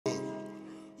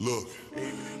Look,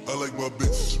 I like my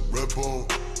bitches red bone,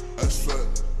 ass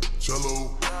fat,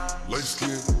 jello, light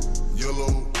skin,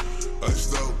 yellow,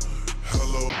 iced out,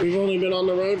 hello. We've only been on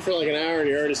the road for like an hour and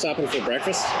you're already stopping for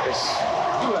breakfast? It's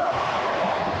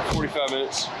 45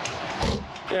 minutes.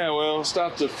 Yeah, well,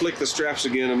 stop to flick the straps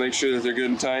again and make sure that they're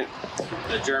good and tight.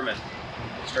 The German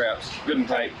straps, Good and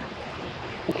tight.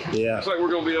 Yeah. Looks like we're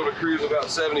going to be able to cruise about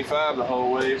 75 the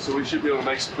whole way, so we should be able to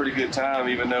make some pretty good time,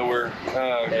 even though we're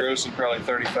grossing probably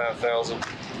 35,000.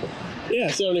 Yeah,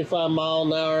 75 mile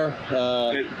an hour,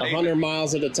 100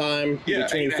 miles at a time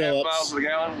between Phillips. miles to the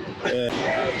gallon.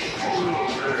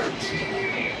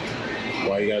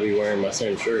 Why you gotta be wearing my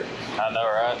same shirt? I know,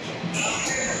 right?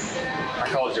 I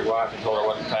called your wife and told her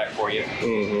what to pack for you.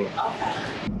 Mm-hmm.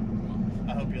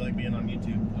 I hope you like being on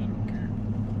YouTube. I don't care.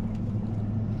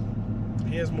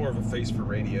 He has more of a face for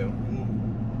radio.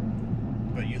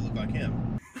 But you look like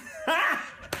him.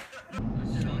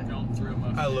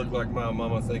 I look like my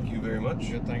mama, thank you very much.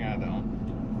 Good thing I don't.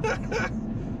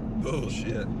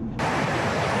 Bullshit.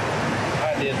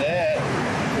 I did that.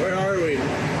 Where are we?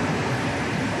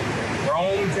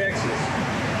 Rome, Texas.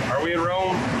 Are we in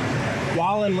Rome?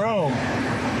 While in Rome.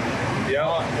 Yeah.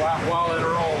 While in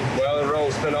Rome. While in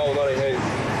Rome, spend all the money. Hey.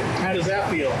 How does that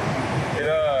feel?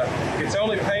 It's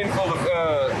only painful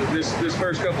this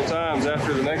first couple times.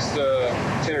 After the next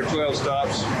 10 or 12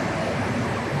 stops.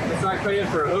 It's like paying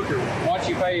for a hooker. Once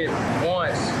you pay it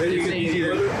once,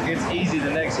 it's easy the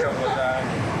next couple of times.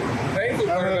 The painful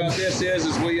part about this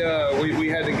is we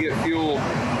had to get fuel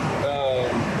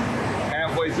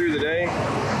halfway through the day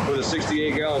with a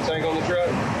 68-gallon tank on the truck.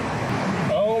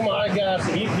 Oh my gosh,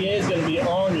 the EPA is going to be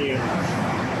on you.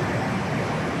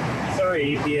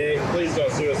 Sorry, EPA. Please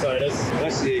don't suicide us.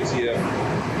 That's the ATF.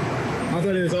 I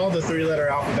thought it was all the three-letter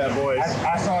alphabet boys.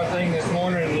 I saw a thing this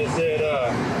morning that said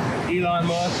Elon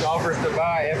Musk offers to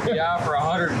buy FBI for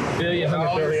 $100 billion,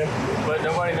 but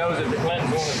nobody knows if the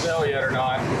Clintons want to sell yet or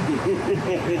not.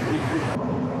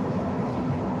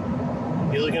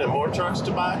 You looking at more trucks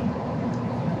to buy?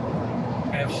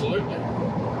 Absolutely.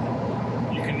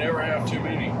 You can never have too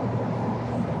many.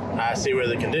 I see where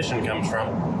the condition comes from.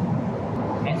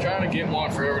 I'm trying to get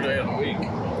one for every day of the week.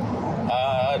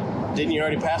 Didn't you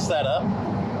already pass that up?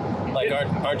 Like,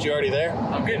 aren't you already there?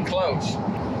 I'm getting close.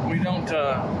 We don't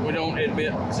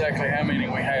admit exactly how many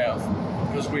we have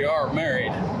because we are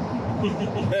married. I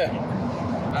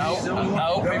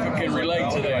hope people can relate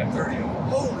to that.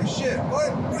 Holy shit! What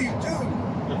are you doing?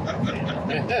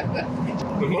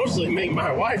 But mostly make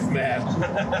my wife mad.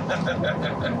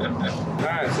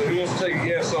 Alright, so who wants to take a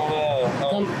guess on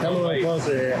Come a little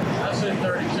closer here. I said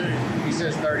 32. He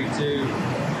says 32.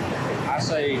 I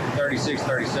say 36,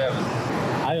 37.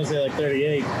 I would say like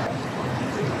 38.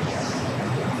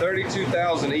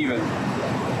 32,000 even.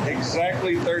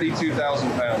 Exactly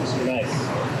 32,000 pounds.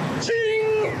 Nice.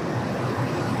 Ching!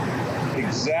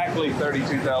 Exactly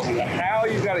 32,000. How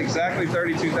you got exactly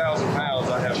 32,000 pounds,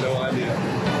 I have no idea.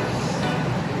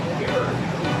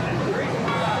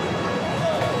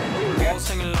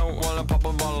 Singing low while I pop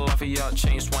a bottle off of your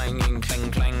chain swinging,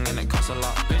 clang clang, and it costs a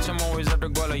lot. Bitch, I'm always at the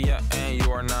guala, yeah, and you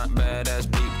are not badass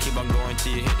beat. Keep on going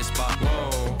till you hit the spot.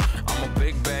 Whoa, I'm a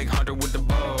big bag hunter with the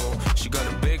bow. She got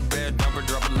a big bed, number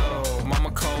drop it low. Mama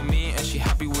called me and she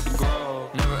happy with the grow.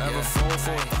 Never ever fall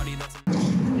for a body that's.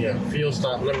 Yeah, fuel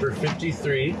stop number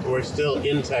 53. We're still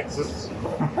in Texas.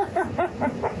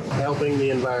 Helping the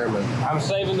environment. I'm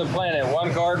saving the planet,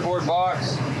 one cardboard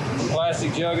box,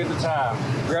 plastic jug at a time.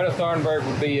 Greta Thunberg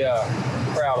would be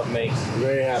proud of me.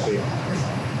 Very happy.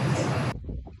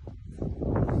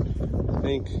 I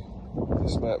think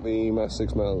this might be my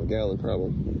 6 mile a gallon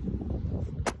problem.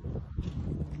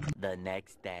 The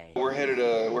next day. We're headed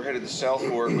to South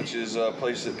Fork, which is a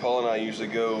place that Paul and I usually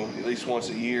go at least once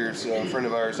a year. So a friend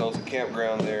of ours owns a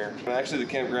campground there. Actually, the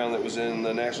campground that was in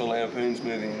the National Lampoon's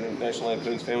movie, the National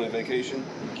Lampoon's Family Vacation.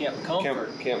 Camp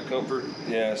Comfort. Camp Comfort.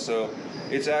 Yeah. So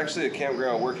it's actually a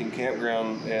campground, working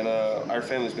campground, and our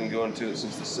family's been going to it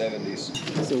since the 70s.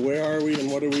 So where are we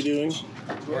and what are we doing?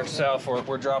 We're at South Fork.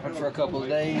 We're dropping for a couple of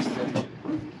days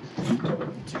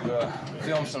to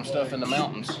film some stuff in the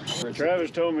mountains.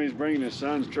 Travis told me he's bringing his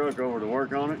son's truck over to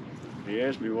work on it. He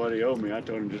asked me what he owed me. I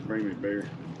told him just bring me beer.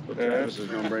 So Travis is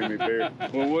going to bring me beer.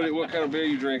 Well, what kind of beer are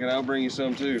you drinking? I'll bring you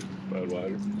some too.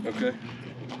 Budweiser. Okay.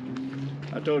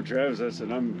 I told Travis, I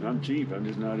said, I'm cheap. I'm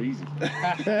just not easy.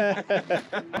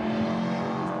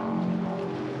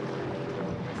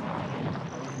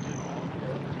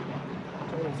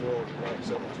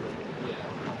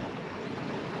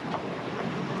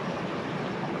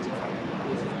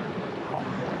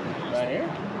 Right here?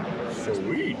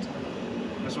 Sweet.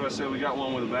 That's what I said. We got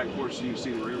one with a back porch so you can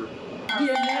see the river. You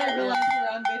never realized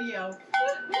you're on video.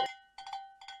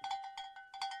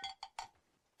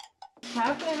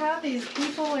 How can I have these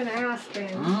people in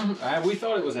Aspen? We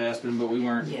thought it was Aspen, but we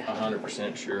weren't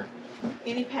 100% sure.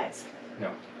 Any pets?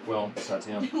 No. Well, besides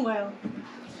him. Well.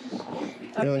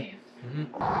 Really?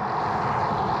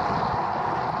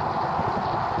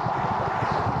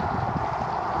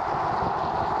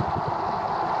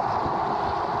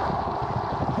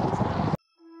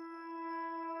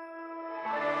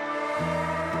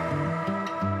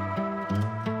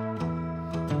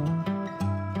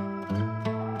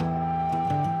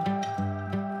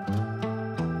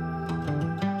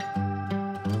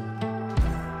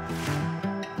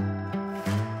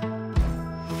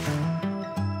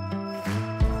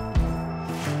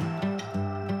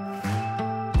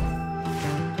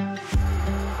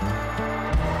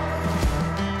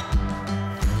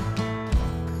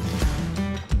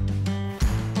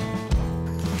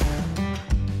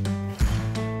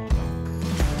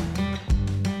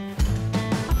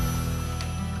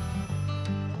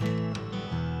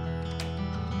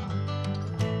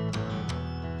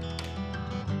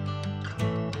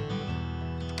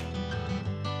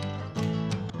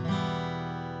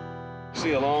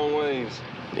 See a long ways.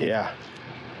 Yeah.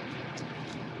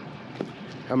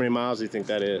 How many miles do you think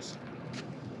that is?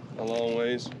 A long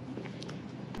ways.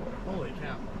 Holy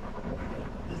cow.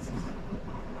 This is...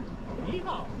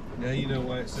 Yeehaw! Now you know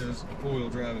why it says four-wheel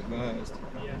drive advised.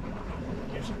 Yeah.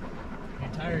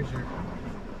 Your tires are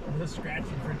just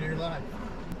scratching for dear life.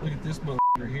 Look at this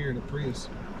motherfucker here in a Prius.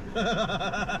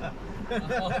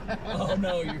 Oh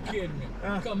no, you're kidding me.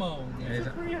 Come on.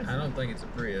 I don't think it's a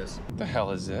Prius. What the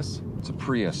hell is this? It's a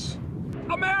Prius.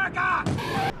 America!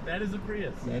 That is a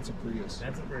Prius. That's a Prius.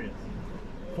 That's a Prius.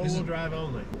 Four-wheel drive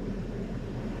only.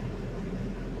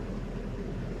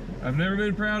 I've never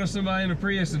been proud of somebody in a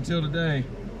Prius until today.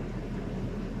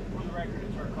 For the record,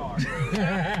 it's her car.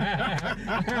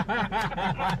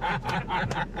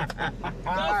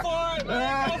 Go for it,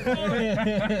 man! Go for it!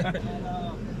 At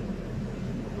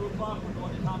 2 o'clock, we're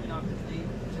going to Tommy Knockers to eat.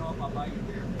 Show up, I'll buy you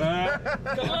beer.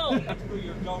 Come on! Screw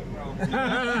your GoPro.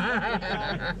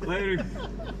 Later.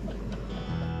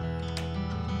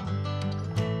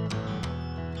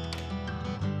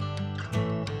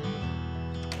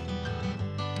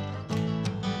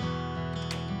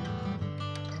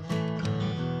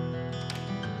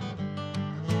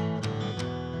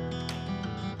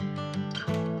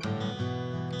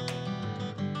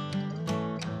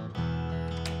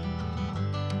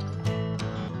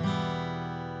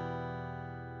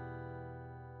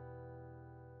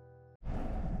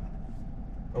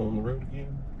 On the road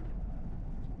again?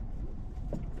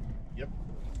 Yep.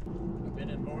 I've been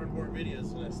in more and more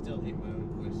videos and I still hate my own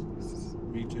voice.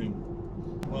 Me too.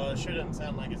 Well, it shouldn't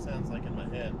sound like it sounds like in my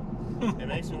head. It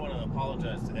makes me want to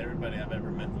apologize to everybody I've ever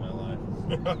met in my life.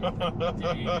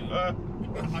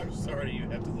 I'm sorry you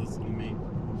have to listen to me.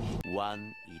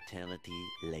 1 eternity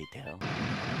later.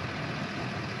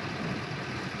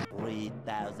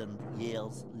 3,000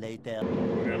 years later.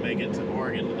 We're gonna make it to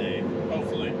Oregon today,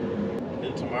 hopefully.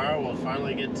 And tomorrow we'll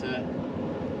finally get to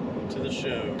the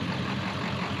show.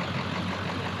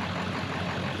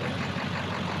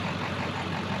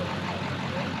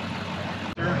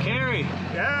 Carrie!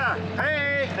 Yeah!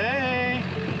 Hey! Hey!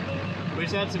 We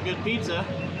just had some good pizza.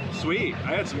 Sweet.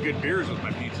 I had some good beers with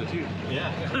my pizza too.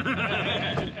 Yeah.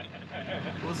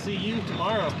 We'll see you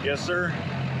tomorrow. Yes, sir.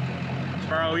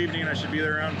 Tomorrow evening I should be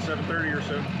there around 7:30 or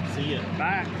so. See ya.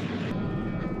 Bye.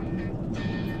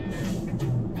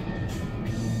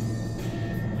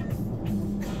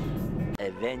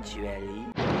 Eventually.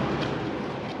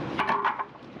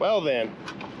 Well then.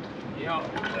 Yeah.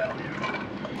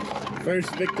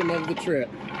 First victim of the trip.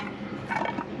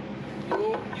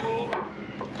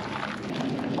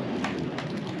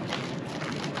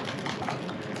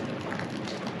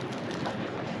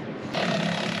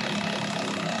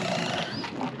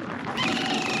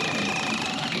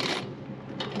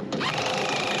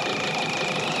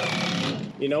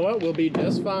 You know what? We'll be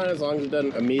just fine as long as it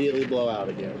doesn't immediately blow out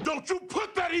again. Don't you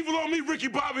put that evil on me, Ricky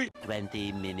Bobby!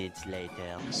 20 minutes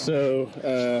later. So,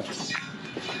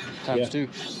 Times 2.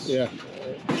 Yeah.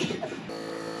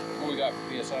 What we got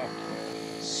for PSI?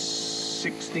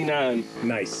 69.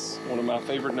 Nice. One of my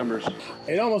favorite numbers.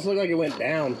 It almost looked like it went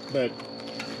down, but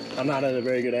I'm not at a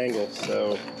very good angle,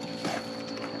 so.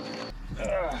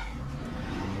 I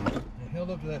held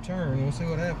up to that turn. We'll see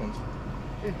what happens.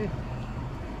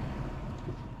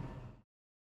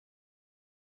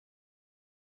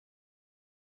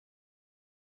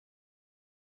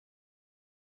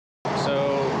 So,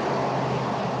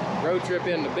 road trip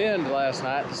into Bend last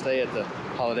night to stay at the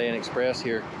Holiday Inn Express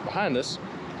here behind us,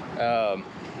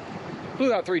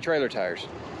 blew out 3 trailer tires,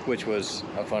 which was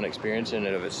a fun experience in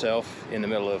and of itself in the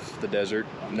middle of the desert,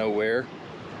 nowhere,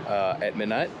 at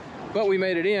midnight. But we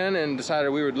made it in and decided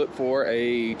we would look for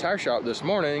a tire shop this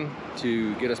morning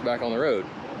to get us back on the road.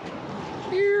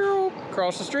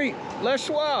 Across the street, Les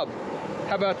Schwab.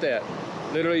 How about that?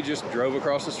 Literally just drove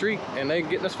across the street and they're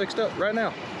getting us fixed up right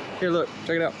now. Here, look,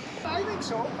 check it out. I think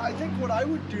so. I think what I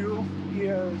would do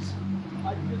is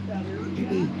I'd get that air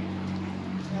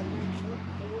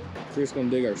Chris gonna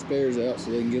dig our spares out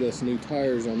so they can get us new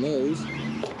tires on those.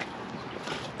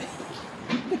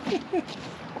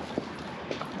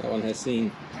 That one has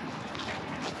seen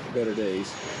better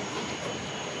days.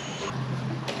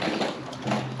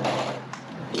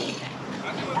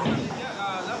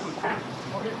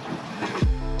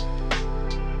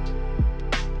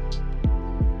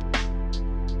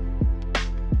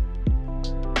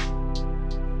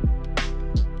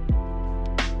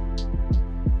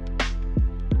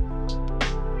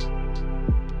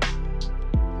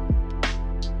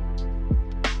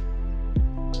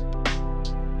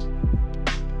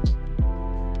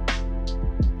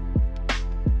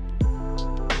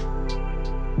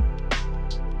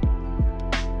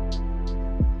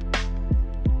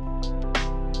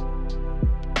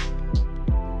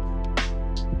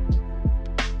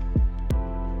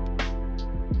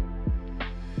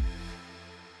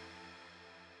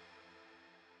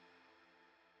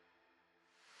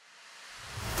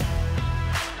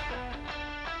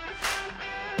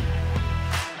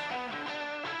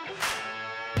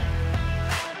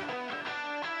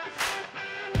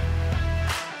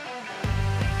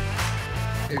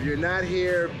 If you're not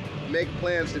here, make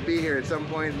plans to be here at some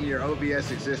point in your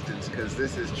OBS existence, because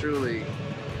this is truly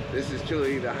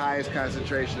the highest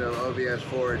concentration of OBS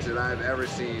Fords that I've ever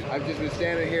seen. I've just been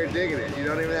standing here digging it. You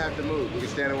don't even have to move. You can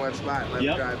stand in one spot and let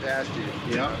me drive past you.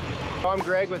 Yeah. I'm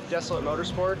Greg with Desolate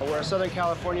Motorsport. We're a Southern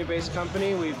California-based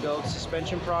company. We build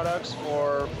suspension products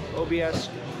for OBS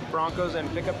Broncos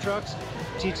and pickup trucks,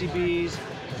 TTBs,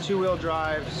 two-wheel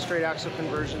drive, straight axle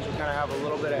conversions. We kind of have a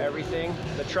little bit of everything.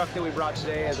 The truck that we brought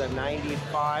today is a 96,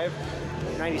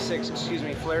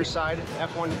 flare side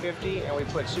F-150, and we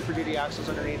put Super Duty axles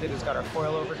underneath it. It's got our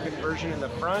coilover conversion in the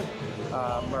front,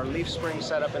 our leaf spring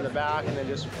setup in the back, and then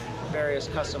just various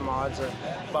custom mods of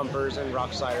bumpers and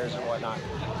rock sliders and whatnot.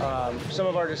 Some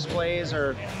of our displays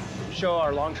show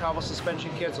our long travel suspension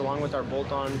kits along with our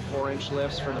bolt-on 4-inch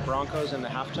lifts for the Broncos and the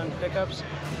half-ton pickups.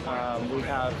 We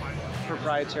have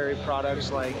proprietary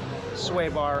products like sway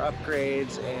bar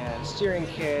upgrades and steering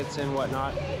kits and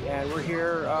whatnot, and we're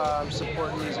here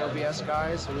supporting these OBS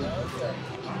guys. We're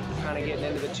kind of getting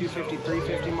into the 250,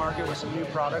 350 market with some new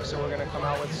products that we're going to come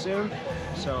out with soon.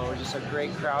 So we're just a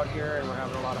great crowd here and we're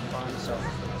having a lot of fun, so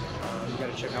you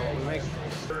got to check out what we make.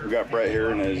 We got Brett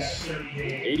here in his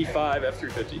 85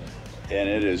 F350, and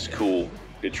it is cool.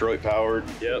 Detroit powered.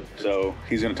 Yep. So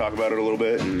he's going to talk about it a little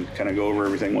bit and kind of go over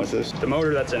everything with us. The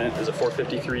motor that's in it is a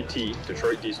 453T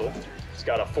Detroit diesel. It's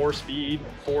got a 4-speed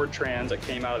Ford Trans that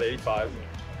came out of the 85.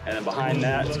 And then behind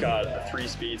that, it's got a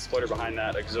 3-speed splitter behind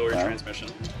that auxiliary transmission.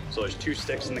 So there's 2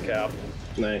 sticks in the cab.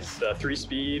 Nice. The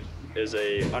 3-speed is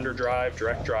a underdrive,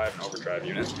 direct drive, and overdrive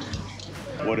unit.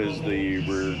 What is the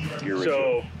rear gear ratio?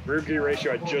 So rear gear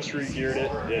ratio, I just re-geared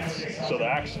it. So the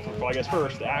axle, well, I guess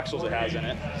first, the axles it has in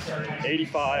it,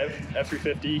 85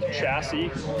 F350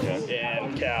 chassis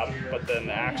and cab, but then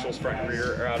the axles front and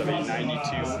rear are out of a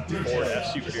 92 Ford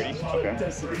F Super Duty. Okay.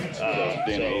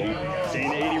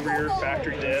 Dana 80 rear,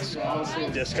 factory disc up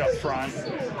front,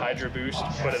 Hydro Boost,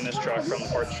 put in this truck from the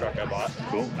parts truck I bought.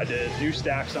 Cool. I did new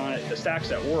stacks on it. The stacks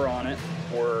that were on it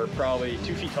were probably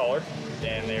 2 feet taller,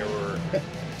 and they were,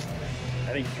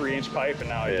 I think, 3-inch pipe, and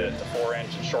now I did it to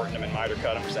 4-inch and shortened them and miter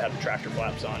cut them because I had the tractor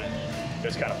flaps on it. It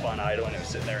was kind of fun idling. It was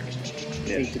sitting there and just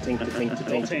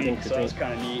tink. So it was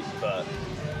kind of neat. But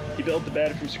he built the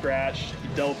bed from scratch. He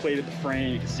double plated the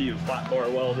frame. You can see the flat bar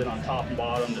welded on top and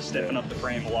bottom to stiffen up the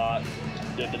frame a lot.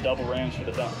 Did the double rims for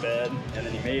the dump bed, and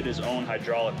then he made his own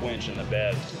hydraulic winch in the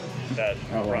bed that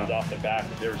runs off the back.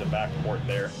 There was a back port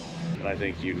there. And I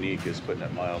think unique is putting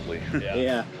it mildly.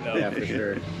 Yeah, for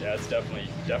sure. Yeah, it's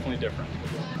definitely different.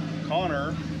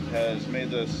 Connor has made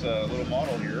this little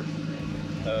model here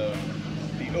of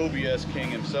the OBS King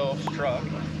himself's truck.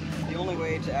 The only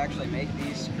way to actually make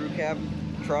these crew cab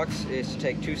trucks is to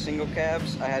take 2 single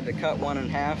cabs. I had to cut one in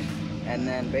half and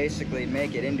then basically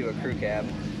make it into a crew cab.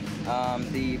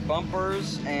 The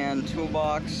bumpers and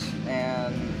toolbox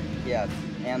and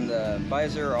the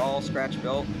visor are all scratch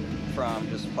built from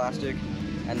just plastic,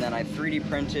 and then I 3D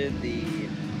printed the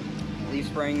leaf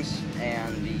springs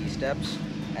and the steps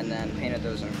and then painted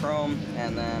those in chrome,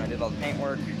 and then I did all the paint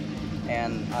work,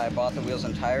 and I bought the wheels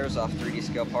and tires off 3D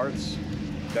scale parts.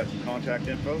 Got contact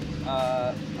info?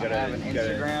 I have an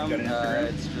Instagram.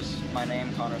 It's just my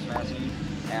name, Connors Magazine,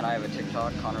 and I have a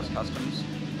TikTok, Connors Customs.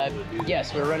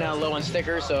 Yes, we're running out low on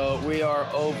stickers, so we are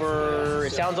over,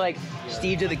 it sounds like,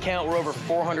 Steve did the count, we're over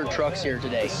 400 trucks here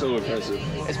today. That's so impressive.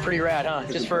 It's pretty rad, huh?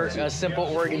 Just for a simple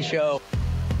Oregon show.